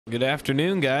Good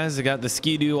afternoon, guys. I got the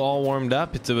Ski-Doo all warmed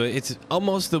up. It's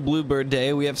almost the bluebird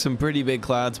day. We have some pretty big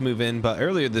clouds move in, but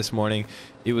earlier this morning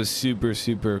it was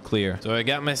super clear. So I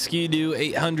got my Ski-Doo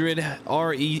 800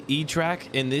 RE E-Track,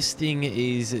 and this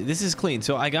is clean.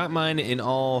 So I got mine in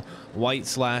all white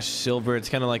 / silver. It's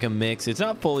kind of like a mix. It's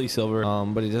not fully silver,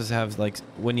 but it does have, like,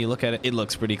 when you look at it, it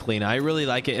looks pretty clean. I really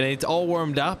like it, and it's all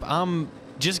warmed up. I'm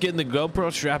just getting the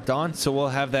GoPro strapped on, so we'll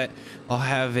have that. I'll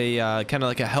have a kind of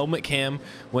like a helmet cam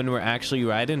when we're actually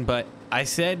riding. But I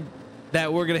said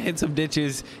that we're gonna hit some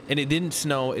ditches, and it didn't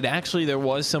snow. There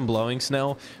was some blowing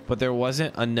snow, but there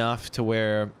wasn't enough to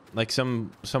where, like, some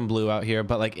blew out here,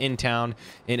 but like in town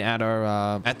and at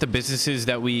our at the businesses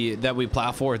that we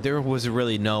plow for, there was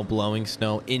really no blowing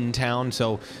snow in town.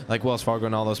 So like Wells Fargo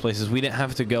and all those places, we didn't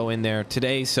have to go in there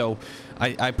today. So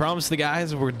I promised the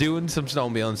guys we're doing some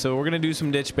snowmobiling, so we're gonna do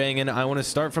some ditch banging. I want to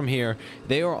start from here.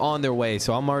 They are on their way,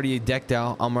 so I'm already decked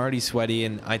out, I'm already sweaty,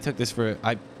 and I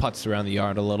putzed around the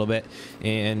yard a little bit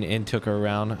and took her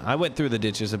around. I went through the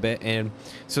ditches a bit, and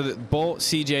so that Bolt,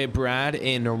 CJ, Brad,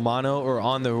 and Romano are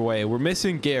on their way. We're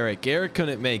missing Garrett. Garrett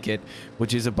couldn't make it,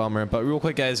 which is a bummer. But real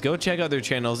quick, guys, go check out their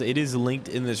channels. It is linked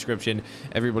in the description,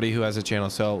 everybody who has a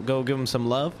channel. So go give them some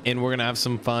love, and we're gonna have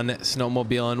some fun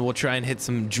snowmobiling. We'll try and hit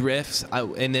some drifts,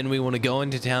 and then we want to go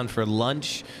into town for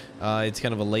lunch. It's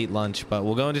kind of a late lunch, but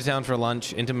we'll go into town for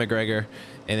lunch, into McGregor,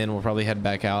 and then we'll probably head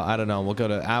back out. I don't know, we'll go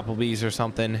to Applebee's or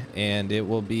something, and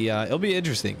it'll be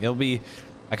interesting.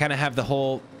 I kind of have the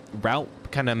whole route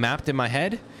kind of mapped in my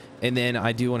head, and then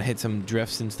I do want to hit some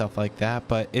drifts and stuff like that.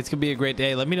 But it's gonna be a great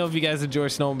day. Let me know if you guys enjoy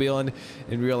snowmobiling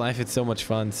in real life. It's so much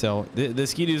fun. So the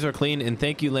Ski-Doos are clean, and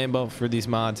thank you, Lambo, for these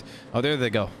mods. Oh, there they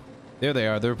go. There they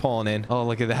are. They're pulling in. Oh,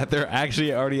 look at that. They're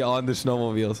actually already on the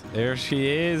snowmobiles. There she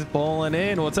is, pulling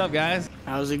in. What's up, guys?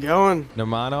 How's it going?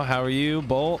 Normano, how are you?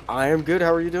 Bolt? I am good.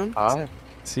 How are you doing? Hi.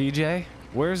 CJ?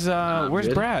 Where's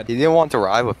Brad? He didn't want to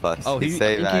ride with us. Oh, he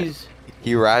said that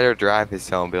he'd rather drive his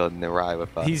snowmobile than ride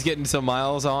with us. He's getting some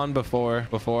miles on before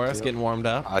us, getting warmed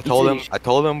up. I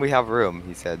told him we have room.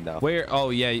 He said no. Where? Oh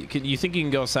yeah, you think you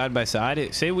can go side by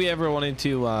side? Say we ever wanted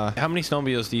to. How many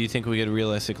snowmobiles do you think we could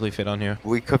realistically fit on here?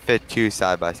 We could fit 2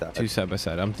 side by side. 2 side by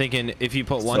side. I'm thinking if you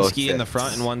put one ski in the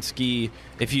front and one ski,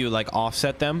 if you like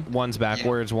offset them, one's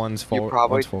backwards, one's forward. You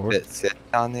probably one's forward. fit 6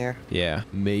 down there. Yeah,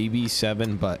 maybe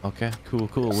 7, but okay,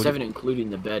 cool. 7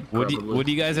 including the bed. Would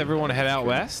you guys ever want to head out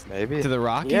west? Maybe to the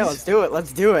Rockies? Yeah, let's do it.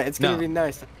 Let's do it. It's gonna be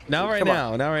nice. Not right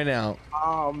now.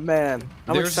 Oh man,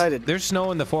 I'm excited. There's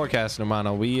snow in the forecast,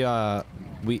 Normano.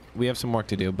 We have some work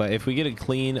to do, but if we get a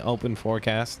clean, open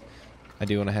forecast, I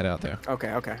do want to head out there. Okay,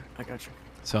 I got you.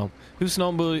 So whose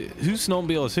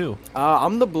snowmobile is who?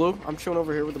 I'm the blue. I'm showing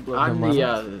over here with the blue. I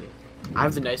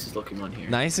have the nicest looking one here.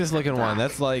 Nicest looking one.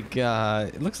 That's like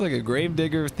it looks like a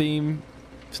Gravedigger theme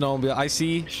snowmobile. I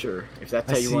see. Sure, if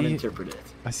that's how you want to interpret it.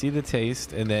 I see the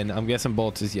taste, and then I'm guessing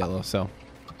Bolt's is yellow. So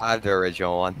I have the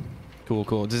original one.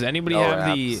 Cool. Does anybody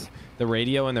have the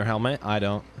radio in their helmet? I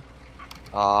don't.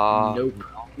 Nope.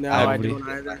 No, I don't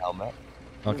either. Helmet.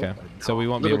 Okay, so we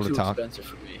won't be able to talk.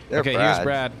 For me. Okay, here's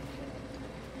Brad.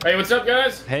 Hey, what's up,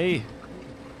 guys? Hey,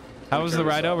 how was the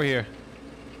ride over here?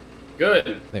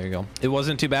 Good. There you go. It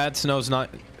wasn't too bad. Snow's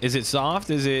not. Is it soft?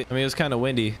 Is it? I mean, it was kind of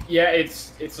windy. Yeah,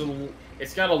 it's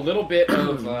got a little bit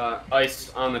of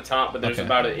ice on the top, but there's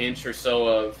about an inch or so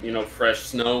of fresh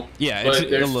snow. Yeah, but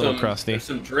it's a little crusty. There's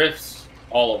some drifts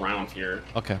all around here.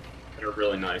 Okay. That are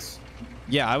really nice.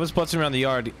 Yeah, I was putzing around the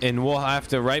yard, and we'll have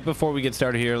to, right before we get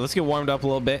started here, let's get warmed up a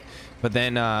little bit, but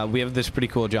then we have this pretty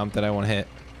cool jump that I want to hit.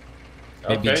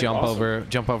 Maybe jump over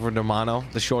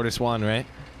Normano, the shortest one, right?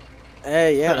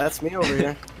 Hey, yeah, that's me over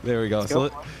here. There we go. So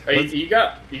hey, you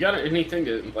got anything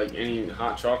to, like, any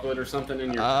hot chocolate or something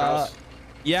in your house?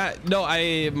 Yeah, no,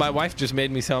 my wife just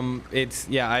made me some. I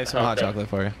have some hot chocolate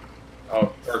for you.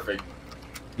 Oh, perfect.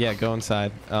 Yeah, go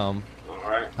inside. All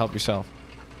right. Help yourself.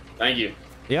 Thank you.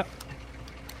 Yep.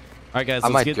 All right, guys,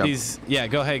 let's get these. Yeah,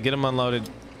 go ahead, get them unloaded.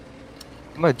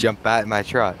 I'm gonna jump back in my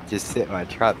truck. Just sit in my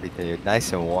truck because you're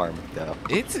nice and warm, though.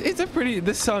 It's a pretty.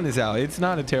 The sun is out. It's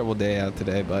not a terrible day out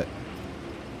today, but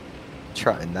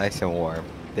truck nice and warm.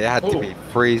 They had to be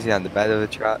freezing on the bed of the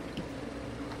truck.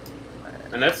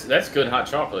 And that's good hot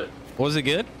chocolate. Was it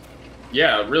good?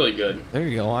 Yeah, really good. There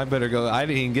you go. I better go. I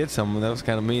didn't even get some. That was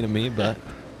kind of mean of me, but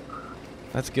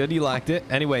that's good. You liked it.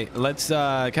 Anyway, let's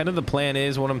kind of the plan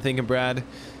is what I'm thinking, Brad,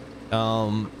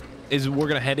 is we're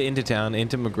gonna head into town,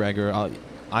 into McGregor.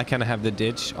 I kind of have the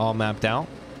ditch all mapped out,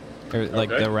 or like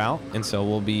the route, and so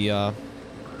we'll be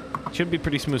should be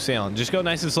pretty smooth sailing. Just go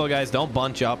nice and slow, guys. Don't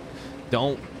bunch up.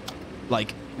 Don't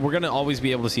we're gonna always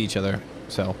be able to see each other.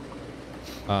 So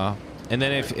and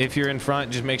then if you're in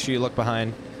front, just make sure you look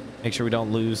behind. Make sure we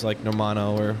don't lose like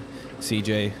Normano or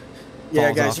CJ. Yeah,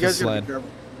 falls guys, off you guys the gotta sled. be careful.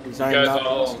 Because You I am guys not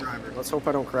all- the best driver. Let's hope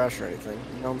I don't crash or anything.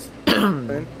 You know what I'm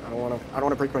saying? I don't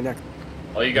wanna break my neck.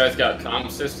 Oh, you guys got comm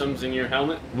systems in your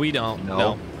helmet? We don't. No.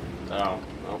 No. Oh,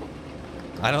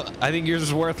 no. I think yours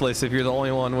is worthless if you're the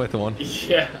only one with one.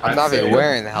 Yeah. I'm I'd not even say-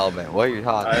 wearing the helmet. What are you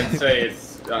talking? I'd say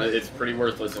it's pretty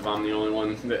worthless if I'm the only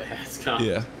one that has comm.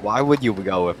 Yeah. Why would you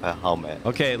go with a helmet?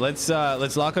 Okay, let's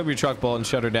lock up your truck bolt and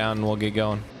shut her down, and we'll get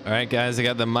going. All right, guys, I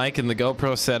got the mic and the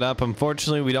GoPro set up.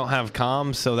 Unfortunately, we don't have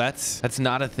comms, so that's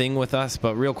not a thing with us.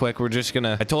 But real quick, we're just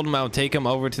gonna. I told him I would take him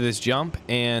over to this jump,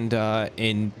 and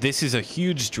this is a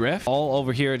huge drift. All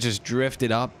over here, it just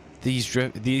drifted up.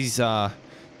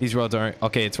 These roads aren't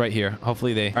okay. It's right here.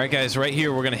 Hopefully they. All right, guys, right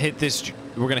here. We're gonna hit this.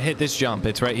 We're gonna hit this jump.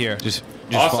 It's right here. Just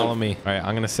Awesome. follow me. All right,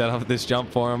 I'm gonna set up this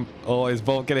jump for him. Oh, is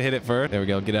Bolt gonna hit it first? There we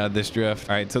go. Get out of this drift.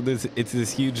 All right, so it's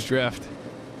this huge drift.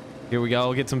 Here we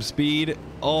go. Get some speed.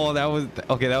 Oh, that was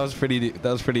okay. That was pretty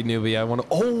newbie. I want to.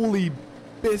 Holy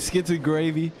biscuits and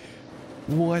gravy.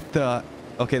 What the?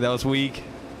 Okay, that was weak.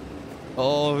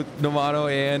 Oh, Normano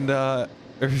and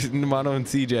Normano and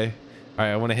CJ. All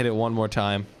right, I want to hit it one more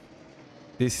time.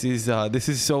 This is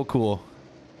so cool.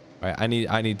 All right, I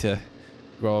need to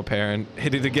grow a pair and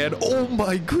hit it again. Oh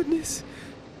my goodness.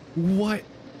 What?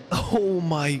 Oh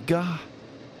my god.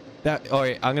 All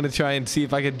right, I'm gonna try and see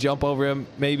if I can jump over him.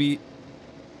 Maybe.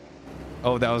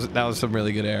 Oh, that was some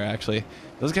really good air actually.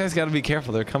 Those guys got to be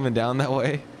careful. They're coming down that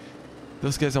way.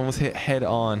 Those guys almost hit head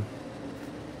on.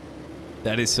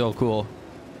 That is so cool.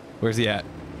 Where's he at?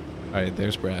 All right,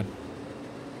 there's Brad.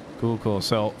 Cool.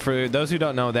 So for those who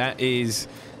don't know, there's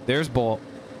Bolt.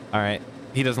 All right,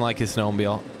 he doesn't like his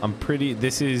snowmobile.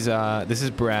 This is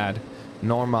Brad,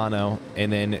 Normano,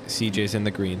 and then CJ's in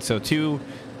the green. So two.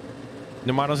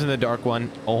 Normano's in the dark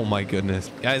one. Oh my goodness,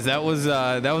 guys, that was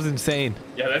insane.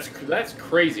 Yeah, that's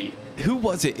crazy. Who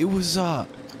was it? It was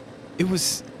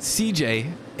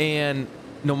CJ and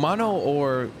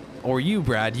Normano or you,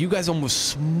 Brad. You guys almost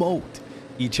smoked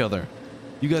each other.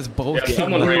 You guys both. Yeah, came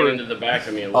someone up- ran into the back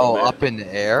of me a little Oh, bit. up in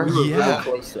the air? We were real Yeah.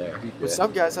 close there. What's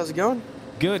up, guys? How's it going?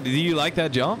 Good. Do you like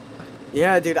that jump?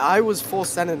 Yeah, dude, I was full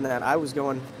sending that. I was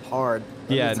going hard.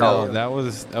 Yeah, Let me no, tell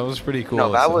you. that was pretty cool.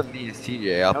 No, that So was me and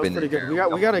CJ That up was in pretty the good. air.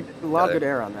 We got a lot of good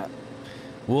air on that.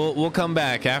 we'll come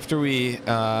back after we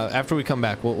come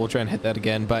back. We'll try and hit that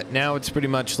again. But now it's pretty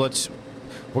much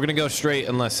we're gonna go straight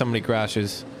unless somebody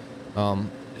crashes.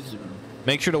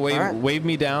 Make sure to wave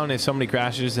me down if somebody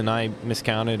crashes and I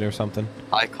miscounted or something.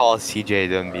 I call CJ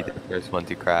to be the first one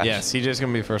to crash. Yeah, CJ's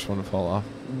gonna be the first one to fall off.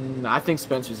 I think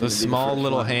Spencer's gonna Those be the small first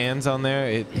little one. hands on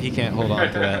there, he can't hold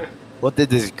on to that. What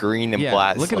did this green and Yeah,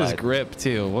 black look at his slide? grip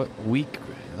too. What weak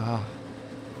grip. Oh,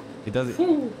 he does it.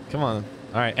 Come on.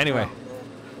 All right. Anyway,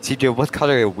 CJ, what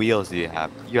color of wheels do you have?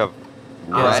 You have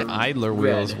yeah, red. it's idler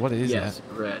wheels. Red. What is yes,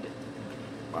 that? red.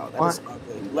 Wow, that What? is ugly.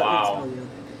 Let me Wow. tell you.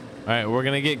 All right, we're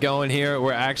gonna get going here.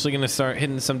 We're actually gonna start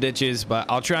hitting some ditches, but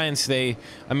I'll try and stay.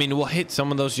 I mean, we'll hit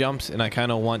some of those jumps, and I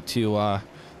kind of want to,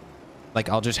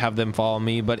 I'll just have them follow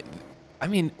me. But I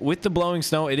mean, with the blowing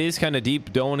snow, it is kind of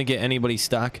deep. Don't want to get anybody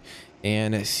stuck.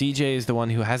 And CJ is the one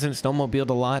who hasn't snowmobiled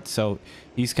a lot, so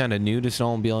he's kind of new to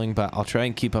snowmobiling. But I'll try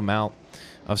and keep him out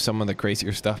of some of the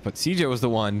crazier stuff. But CJ was the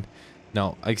one.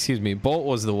 No, excuse me. Bolt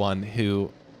was the one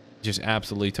who just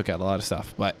absolutely took out a lot of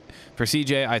stuff. But for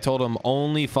CJ, I told him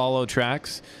only follow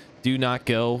tracks. Do not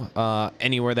go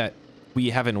anywhere that we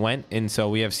haven't went. And so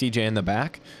we have CJ in the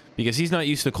back because he's not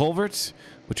used to culverts,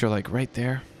 which are like right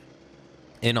there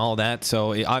and all that.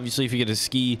 So obviously if you get a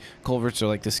ski, culverts are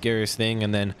like the scariest thing.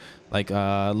 And then like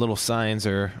little signs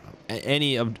or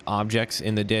any objects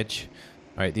in the ditch.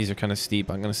 All right, these are kind of steep.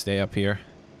 I'm going to stay up here.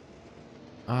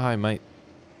 Oh, I might.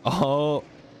 Oh.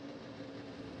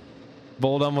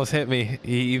 Bolt almost hit me.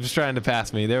 He was trying to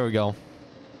pass me. There we go.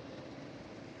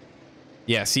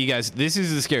 Yeah, see guys, this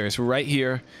is the scariest. Right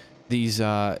here, these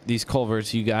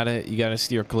culverts, you gotta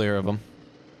steer clear of them.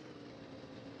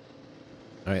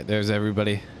 All right, there's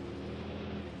everybody.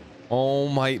 Oh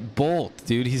my Bolt,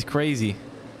 dude, he's crazy.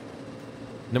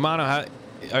 Normano,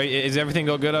 is everything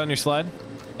go good on your sled?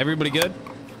 Everybody good?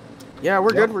 Yeah,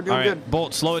 we're good. We're doing All right, good.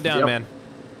 Bolt, slow it down, Yep. man.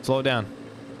 Slow it down.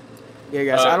 Yeah,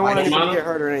 guys, I don't want anybody to Normano? get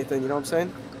hurt or anything. You know what I'm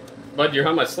saying? Bud, you're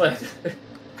on my sled.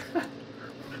 All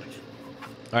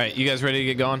right, you guys ready to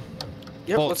get going?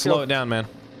 Yep, Bolt, let's slow go. it down, man.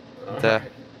 The-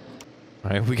 All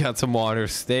right, we got some water.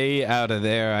 Stay out of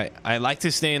there. I like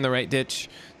to stay in the right ditch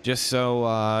just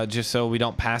so we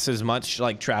don't pass as much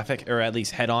like traffic, or at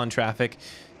least head-on traffic.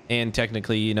 And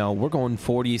technically, you know, we're going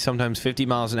 40, sometimes 50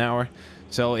 miles an hour.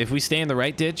 So if we stay in the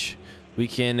right ditch, we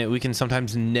can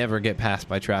sometimes never get passed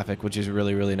by traffic, which is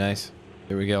really, really nice.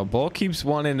 There we go. Bull keeps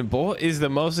one in. Bull is the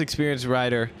most experienced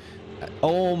rider.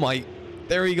 Oh my.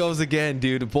 There he goes again,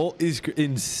 dude. Bull is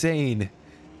insane.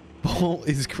 Bull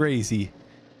is crazy.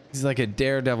 He's like a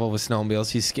daredevil with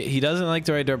snowmobiles. He doesn't like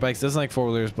to ride dirt bikes, doesn't like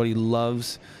four-wheelers, but he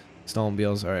loves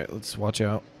snowmobiles. All right, let's watch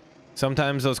out.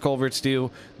 Sometimes those culverts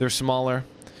they're smaller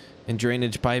and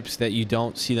drainage pipes that you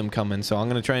don't see them coming. So I'm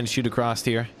going to try and shoot across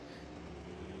here.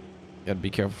 Got to be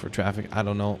careful for traffic. I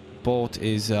don't know. Bolt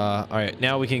is all right.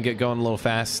 Now we can get going a little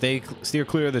fast. Steer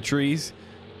clear of the trees.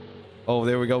 Oh,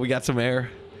 there we go. We got some air.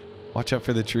 Watch out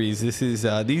for the trees. This is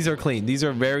these are clean. These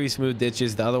are very smooth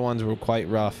ditches. The other ones were quite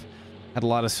rough. Had a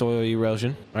lot of soil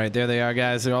erosion. All right, there they are,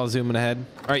 guys. They're all zooming ahead.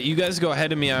 All right, you guys go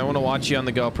ahead of me. I want to watch you on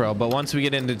the GoPro, but once we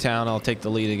get into town, I'll take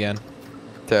the lead again.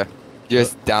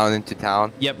 Just down into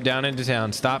town? Yep, down into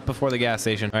town. Stop before the gas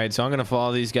station. All right, so I'm gonna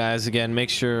follow these guys again. Make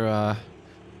sure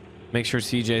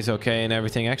CJ's okay and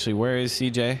everything. Actually, where is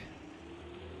CJ?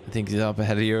 I think he's up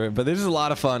ahead of you, but this is a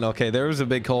lot of fun. Okay, there was a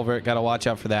big culvert. Gotta watch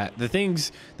out for that. The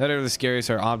things that are the scariest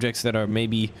are objects that are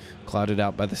maybe clouded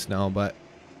out by the snow, but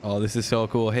oh, this is so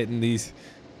cool, hitting these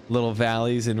little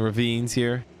valleys and ravines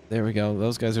here. There we go.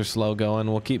 Those guys are slow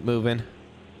going. We'll keep moving.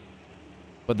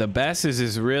 But the best is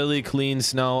this really clean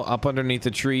snow up underneath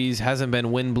the trees. Hasn't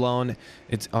been wind blown.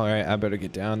 It's all right. I better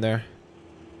get down there.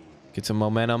 Get some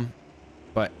momentum.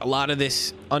 But a lot of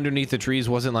this underneath the trees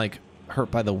wasn't like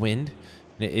hurt by the wind.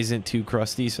 And it isn't too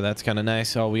crusty, so that's kind of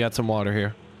nice. Oh, we got some water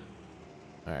here.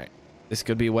 All right. This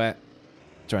could be wet.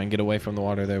 Try and get away from the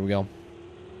water. There we go.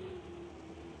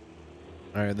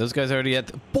 All right, those guys already at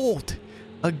the Bolt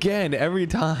again every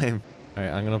time. All right,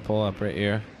 I'm gonna pull up right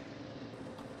here.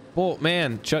 Bolt,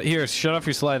 man, shut off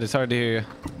your sled. It's hard to hear you.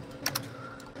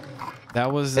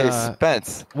 That was Hey,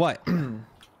 Spence. What?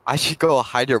 I should go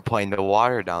hydroplane the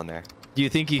water down there. Do you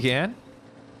think you can?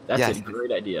 That's Yes. a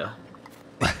great idea.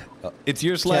 It's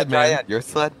your sled, Can't try man. that. Your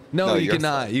sled? No, you your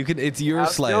cannot. sled. You can. It's your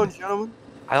How's it sled. going, gentlemen?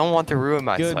 I don't want to ruin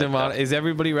my Good, sled. Normano. Is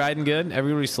everybody riding good?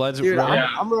 Everybody's sleds Dude, running? Yeah.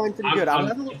 I'm riding pretty good.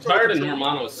 I'm tired of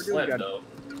Normano's sled, good. though.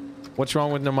 What's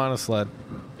wrong with Normano's sled?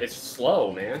 It's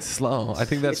slow, man. It's slow. I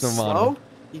think that's It's Normano. slow?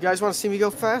 You guys want to see me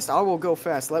go fast? I will go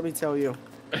fast. Let me tell you.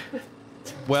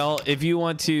 Well, if you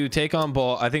want to take on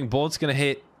Bolt, I think Bolt's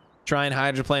gonna try and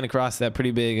hydroplane across that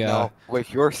pretty big. No,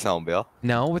 with your snowmobile.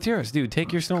 No, with yours, dude.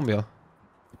 Take your snowmobile.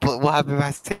 But what happened if I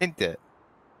synced it?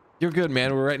 You're good,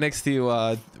 man. We're right next to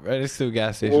a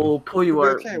gas station. We'll pull you We'll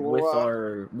out be okay. We'll, with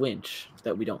our winch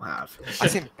that we don't have. I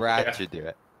think Brad Yeah. should do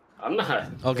it. I'm not.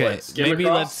 Okay, What, skim maybe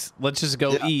across? let's just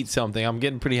go eat something. I'm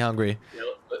getting pretty hungry. Yeah,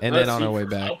 and let's then on eat our way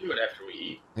first. back. I'll do it after we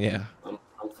eat. Yeah, I'm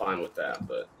fine with that,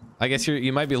 but I guess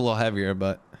you might be a little heavier,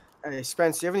 but Hey,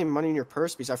 Spence, do you have any money in your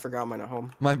purse? Because I forgot mine at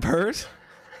home. my purse.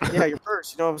 Yeah, your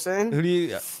purse. You know what I'm saying? Who do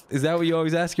you? Is that what you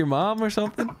always ask your mom or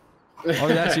something?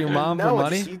 Always ask your mom no, for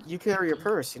it's money? just you carry your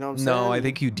purse. You know what I'm saying? No, I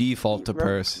think you default to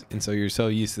Remember- purse, and so you're so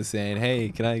used to saying, "Hey,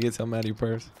 can I get something out of your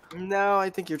purse?" No,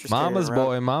 I think you're just carrying Mama's it around.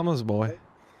 boy, mama's boy.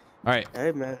 All right,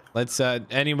 Hey, man. let's.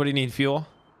 Anybody need fuel?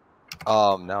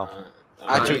 No.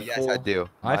 Actually, I'm yes, full. I do.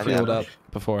 I Mine fueled is. up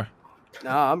before.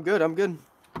 Nah, I'm good. I'm good.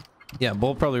 Yeah,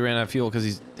 Bolt probably ran out of fuel because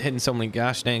he's hitting so many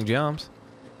gosh dang jumps.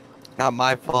 Not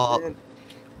my fault. Man.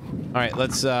 All right,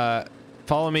 let's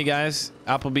follow me, guys.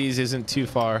 Applebee's isn't too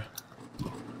far.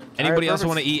 Anybody else perfect.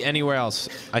 want to eat anywhere else?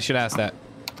 I should ask that.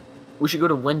 We should go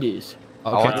to Wendy's.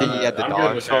 I want Okay, to eat at the I'm dollar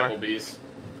good with store. Applebee's.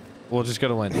 we'll just go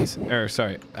to Wendy's. Or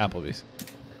sorry, Applebee's.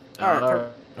 All right, Uh,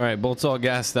 All right, Bolt's all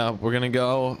gassed up. We're gonna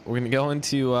go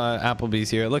into Applebee's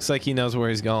here. It looks like he knows where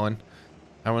he's going.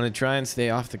 I want to try and stay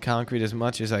off the concrete as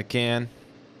much as I can.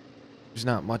 There's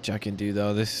not much I can do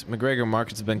though. This McGregor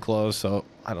Market's been closed, so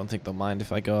I don't think they'll mind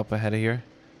if I go up ahead of here.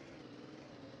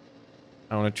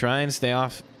 I want to try and stay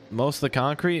off most of the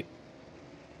concrete.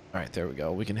 All right, there we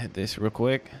go. We can hit this real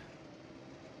quick.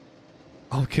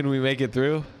 Oh, can we make it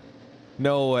through?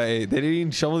 No way. They didn't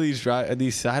even shovel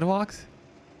these sidewalks?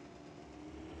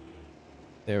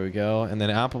 There we go. And then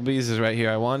Applebee's is right here.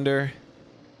 I wonder.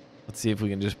 Let's see if we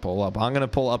can just pull up. I'm going to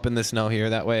pull up in the snow here.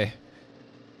 That way.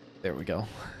 There we go.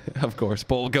 Of course.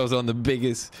 Bolt goes on the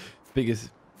biggest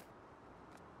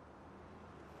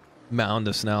mound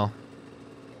of snow.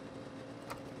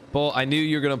 Bolt, I knew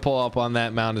you were going to pull up on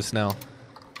that mound of snow.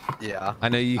 Yeah. I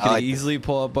know you I could like easily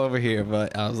pull up over here,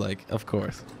 but I was like, of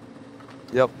course.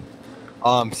 Yep.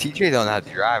 CJ don't have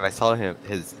to drive. I saw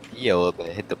his ski a little bit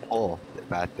hit the pole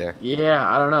back there. yeah,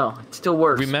 I don't know. It still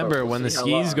works. Remember, but we'll when the see how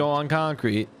skis long. go on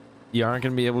concrete, you aren't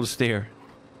going to be able to steer.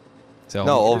 So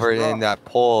No, Here's over the in rock. that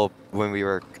pole when we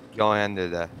were going under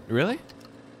the. Really?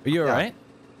 Are you Yeah. alright?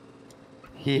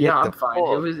 He Yeah, hit I'm the fine.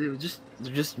 pole. It was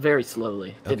just very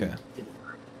slowly. Okay. Didn't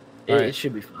hurt. Alright. It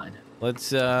should be fine.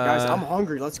 Let's Guys, I'm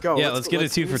hungry. Let's go. Yeah, let's get a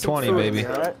 2 for 20, baby.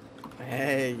 All right.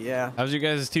 Hey, yeah. How's your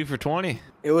guys' 2 for 20?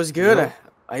 It was good. Nope.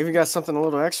 I even got something a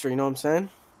little extra. You know what I'm saying?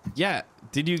 Yeah.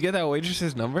 Did you get that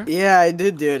waitress's number? Yeah, I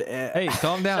did, dude. Hey,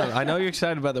 calm down. I know you're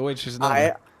excited about the waitress's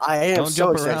number. I am Don't so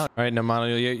jump excited. around. All right,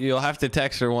 Namano, you'll have to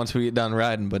text her once we get done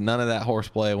riding, but none of that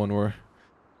horseplay when we're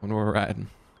riding.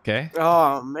 Okay?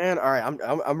 Oh man! All right,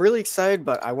 I'm really excited,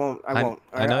 but I won't. I won't.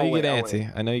 I know you get I'll antsy. wait.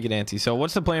 I know you get antsy. So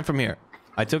what's the plan from here?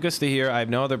 I took us to here. I have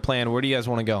no other plan. Where do you guys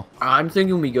want to go? I'm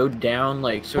thinking we go down,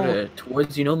 like, sort of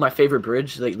towards, you know, my favorite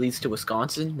bridge that leads to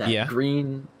Wisconsin, that Yeah.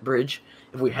 green bridge.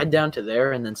 If we head down to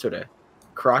there and then sort of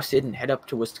cross it and head up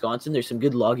to Wisconsin, there's some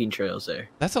good logging trails there.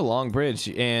 That's a long bridge.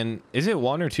 And is it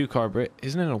 1 or 2 car bridge?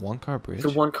 Isn't it a 1 car bridge?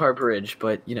 It's a 1-car bridge,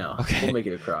 but, you know, Okay. we'll make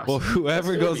it across. Well,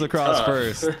 whoever That's gonna goes be across tough.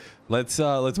 first,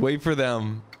 let's wait for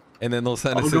them, and then they'll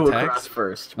send I'll us go a across text.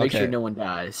 first. Make Okay. sure no one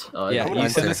dies. Yeah, I'm you gonna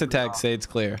send say- us a text, say it's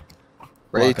clear.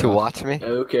 Ready Walk to off. watch me?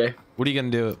 Okay. What are you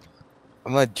gonna do?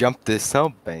 I'm gonna jump this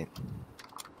snowbank.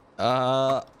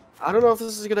 I I don't know if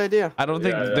this is a good idea. don't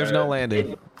think there's no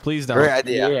landing. Please don't. Great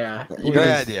idea. Yeah. Great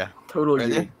idea. Total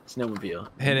Ready? snowmobile.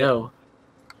 Hit it. No.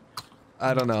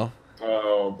 I don't know.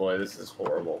 Oh boy, this is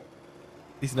horrible.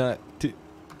 He's not.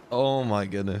 Oh my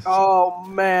goodness. Oh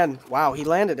man! Wow, he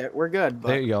landed it. We're good. But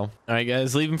There you go. All right,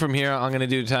 guys, leaving from here. I'm gonna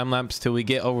do a time lapse till we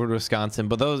get over to Wisconsin.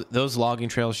 But those logging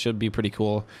trails should be pretty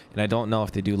cool. And I don't know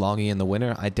if they do logging in the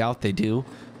winter. I doubt they do.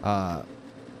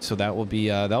 So that'll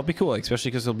be cool,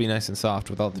 especially because it'll be nice and soft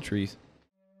without the trees.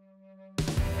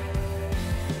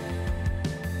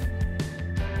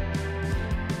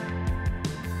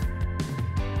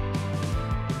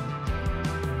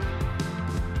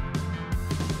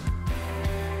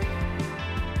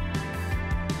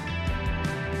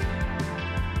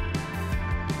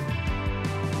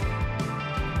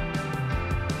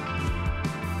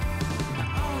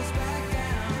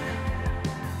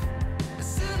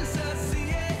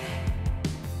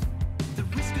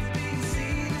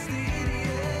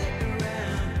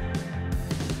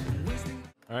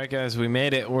 All right, guys, we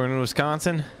made it. We're in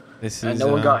Wisconsin. This And is no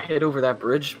one got hit over that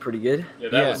bridge. Pretty good. Yeah,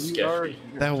 that Yeah. was sketchy.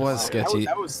 that was sketchy.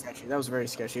 That was sketchy. That was very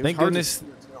sketchy. It was Thank hard to goodness. see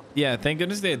as well. Yeah, thank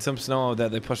goodness they had some snow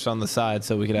that they pushed on the side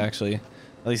so we could actually at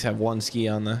least have one ski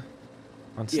on the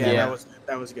snow. Yeah, Yeah.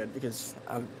 that was good because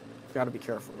I've got to be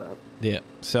careful of that. Yeah.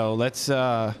 So let's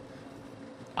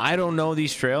I don't know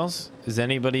these trails. Is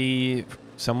anybody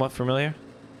somewhat familiar?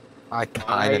 I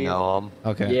kind of know them.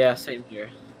 Okay. Yeah, same here.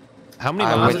 How many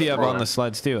I miles was do you have wrong. on the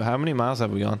sleds too? How many miles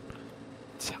have we gone?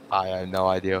 I have no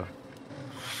idea.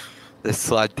 This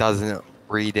sled doesn't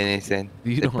read anything.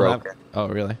 You It's don't have. broken. Oh,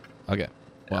 really? Okay.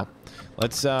 Well,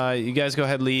 let's you guys go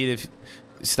ahead, lead. If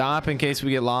stop in case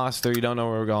we get lost or you don't know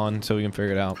where we're going, so we can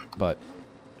figure it out. But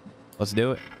let's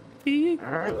do it.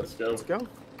 All right, Let's go. let's go.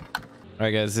 All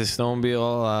right, guys, this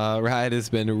snowmobile ride has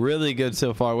been really good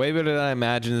so far. Way better than I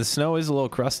imagined. The snow is a little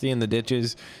crusty in the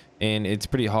ditches, and it's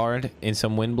pretty hard in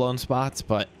some wind-blown spots.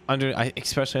 But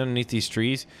especially underneath these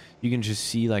trees, you can just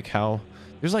see like how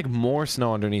there's like more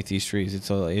snow underneath these trees.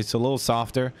 It's a little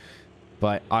softer,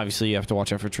 but obviously you have to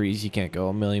watch out for trees. You can't go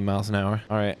a million miles an hour.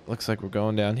 All right, looks like we're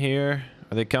going down here.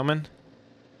 Are they coming?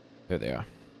 There they are.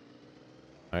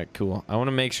 All right, cool. I want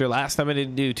to make sure. Last time I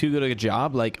didn't do too good of a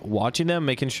job, like watching them,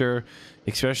 making sure,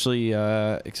 especially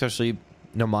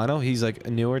Nomano, he's like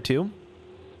newer too.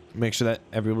 Make sure that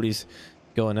everybody's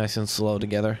going nice and slow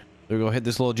together. We're gonna hit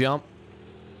this little jump.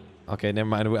 Okay, never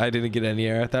mind. I didn't get any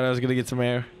air. I thought I was gonna get some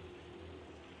air.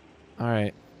 All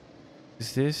right.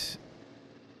 Is this?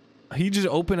 He just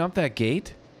opened up that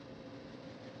gate?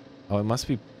 Oh, it must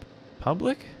be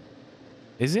public.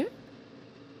 Is it?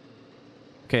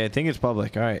 Okay, I think it's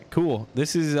public. All right, cool.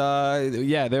 This is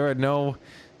yeah, there are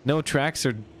no tracks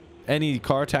or any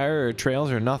car tire or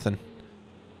trails or nothing.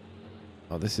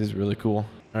 Oh, this is really cool.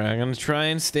 All right, I'm gonna try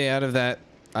and stay out of that.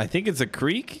 I think it's a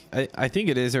creek. I think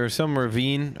it is, or some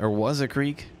ravine, or was a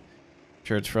creek.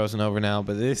 Sure, it's frozen over now,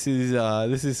 but this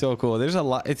is so cool. There's a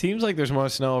lot. It seems like there's more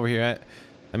snow over here.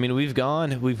 I mean, we've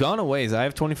gone a ways. I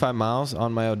have 25 miles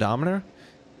on my odometer,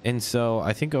 and so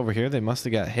I think over here they must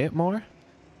have got hit more.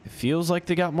 It feels like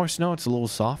they got more snow. It's a little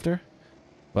softer,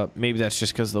 but maybe that's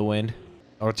just because of the wind.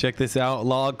 Oh, check this out.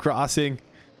 Log crossing.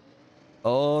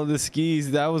 Oh, the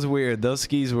skis. That was weird. Those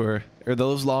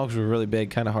logs were really big,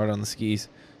 kind of hard on the skis.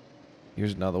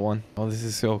 Here's another one. Oh, this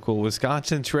is so cool.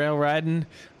 Wisconsin trail riding,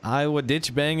 Iowa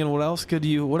ditch banging. What else could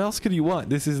you want?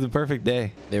 This is the perfect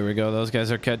day. There we go. Those guys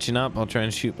are catching up. I'll try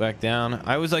and shoot back down.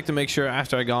 I always like to make sure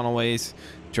after I gone a ways,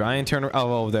 try and turn around.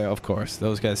 Oh, there, of course.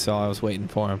 Those guys saw I was waiting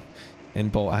for him. And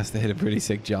Bolt has to hit a pretty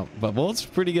sick jump. But Bolt's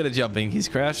pretty good at jumping. He's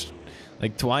crashed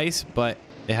like twice, but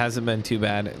It hasn't been too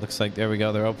bad. It looks like, there we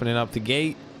go. They're opening up the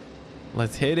gate.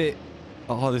 Let's hit it.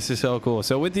 Oh, this is so cool.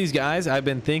 So with these guys, I've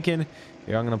been thinking,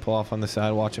 here, I'm going to pull off on the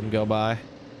side, watch them go by.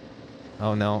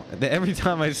 Oh no. Every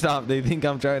time I stop, they think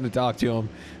I'm trying to talk to them.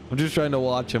 I'm just trying to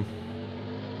watch them.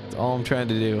 That's all I'm trying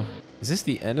to do. Is this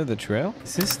the end of the trail?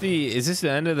 Is this the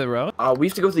end of the road? We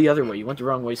have to go the other way. You went the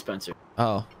wrong way, Spencer.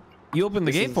 Oh. You opened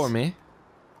the This gate is- for me.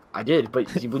 I did,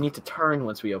 but we need to turn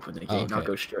once we open the gate, Okay. not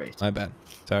go straight. My bad.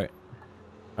 Sorry.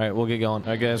 All right, we'll get going. All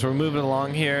right, guys, we're moving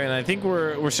along here, and I think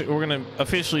we're gonna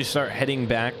officially start heading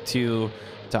back to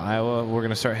Iowa. We're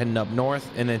gonna start heading up north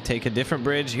and then take a different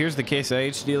bridge. Here's the Case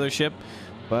IH dealership,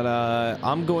 but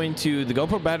I'm going to. The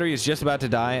GoPro battery is just about to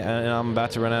die, and I'm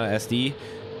about to run out of SD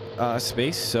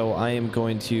space, so I'm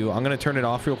gonna turn it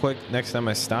off real quick next time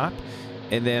I stop,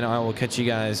 and then I will catch you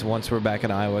guys once we're back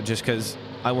in Iowa, just because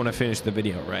I want to finish the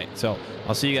video right. So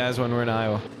I'll see you guys when we're in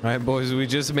Iowa. All right, boys, we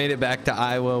just made it back to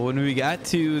Iowa. When we got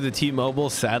to the T-Mobile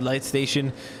satellite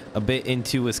station a bit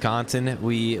into Wisconsin,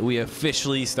 we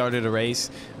officially started a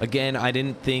race. Again, I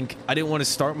didn't want to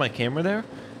start my camera there,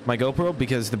 my GoPro,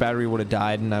 because the battery would have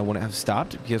died and I wouldn't have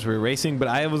stopped because we were racing, but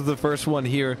I was the first one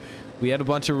here. We had a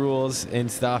bunch of rules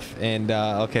and stuff, and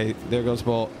okay, there goes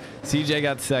Bolt. CJ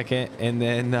got second, and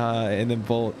then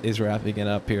Bolt is wrapping it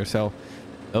up here. So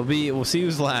we'll see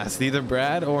who's last, either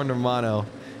Brad or Normano.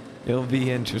 It'll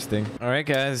be interesting. All right,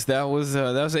 guys, that was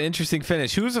an interesting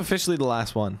finish. Who was officially the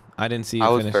last one? I didn't see you I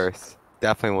was finish. first.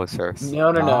 Definitely was first.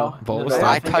 No. Bolt was No, last.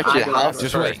 I think touched it got house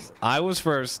Just first. wait. I was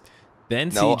first, then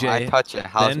No, CJ. I touched it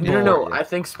house then before No. you. I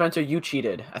think Spencer, you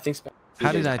cheated. I think.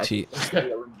 How did I cheat?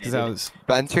 Because I was.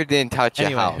 Spencer didn't touch a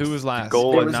Anyway, house. who was last?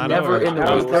 Goal There was was Not never over. in the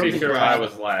I was That was pretty sure Brad. I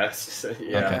was last.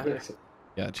 Yeah. Okay.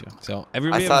 Gotcha. So I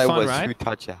everybody thought have it a fun was ride? who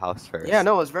touched a house first. Yeah,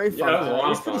 no, it was very fun. Yeah, it was a lot It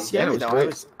was of pretty fun. scary Yeah, it was though.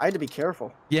 great. I had to be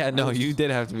careful. Yeah, no, you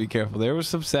did have to be careful. There was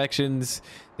some sections.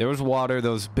 There was water.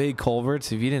 Those big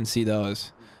culverts. If you didn't see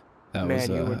those, that Man, was.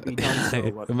 you would be done so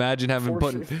what, Imagine having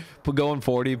going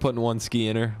 40, putting one ski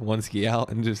in her, one ski out,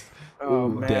 and just Oh Ooh,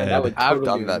 man, dead. that would I've totally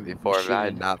done that be before, but I had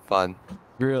cheating. not fun.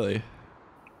 really.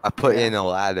 I put Yeah. in a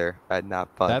ladder, but I had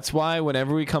not fun. That's why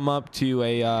whenever we come up to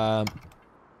a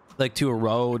to a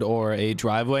road or a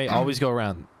driveway, always go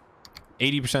around.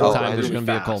 80% of the Oh, time, I there's do going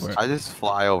to be a fast. culvert. I just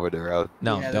fly over the road.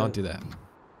 No, Yeah, don't that- do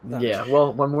that. Yeah.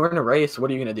 Well, when we're in a race, what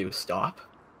are you gonna do? Stop?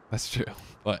 That's true.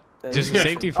 But There just you go.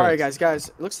 safety first. All right,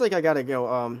 guys. Looks like I gotta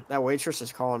go. That waitress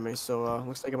is calling me, so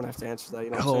looks like I'm gonna have to answer that.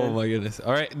 You know what I'm Oh saying? my goodness.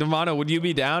 All right, Normano, would you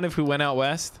be down if we went out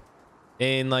west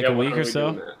in like Yeah, a when week are or we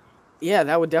so? doing that? Yeah,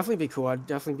 that would definitely be cool. I'd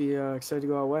definitely be excited to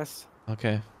go out west.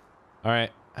 Okay. All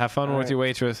right. Have fun All with right. your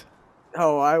waitress.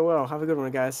 Oh, I will. Have a good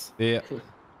one, guys. Yeah.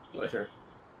 Later.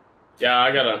 Yeah,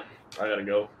 I gotta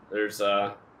go. There's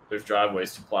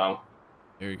driveways to plow.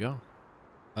 There you go.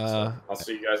 So I'll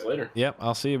see you guys later. Yep,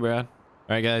 I'll see you, Brad.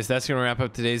 All right, guys, that's going to wrap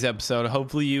up today's episode.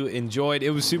 Hopefully you enjoyed.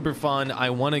 It was super fun. I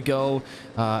want to go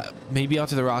maybe out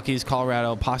to the Rockies,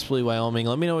 Colorado, possibly Wyoming.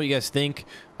 Let me know what you guys think.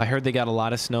 I heard they got a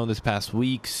lot of snow this past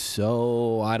week,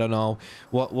 so I don't know.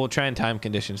 We'll try and time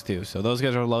conditions too. So those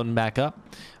guys are loading back up.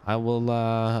 I want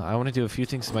to do a few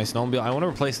things to my snowmobile. I want to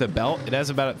replace the belt. It has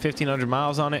about 1,500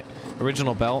 miles on it,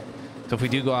 original belt. So if we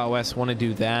do go out west, want to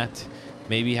do that.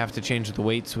 Maybe have to change the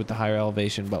weights with the higher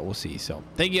elevation, but we'll see. So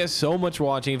thank you guys so much for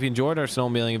watching. If you enjoyed our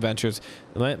snowmobiling adventures,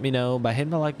 let me know by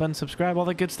hitting the like button, subscribe, all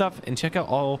that good stuff, and check out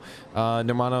all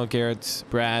Normano, Garrett's,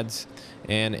 Brad's,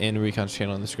 and Recon's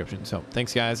channel in the description. So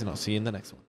thanks, guys, and I'll see you in the next one.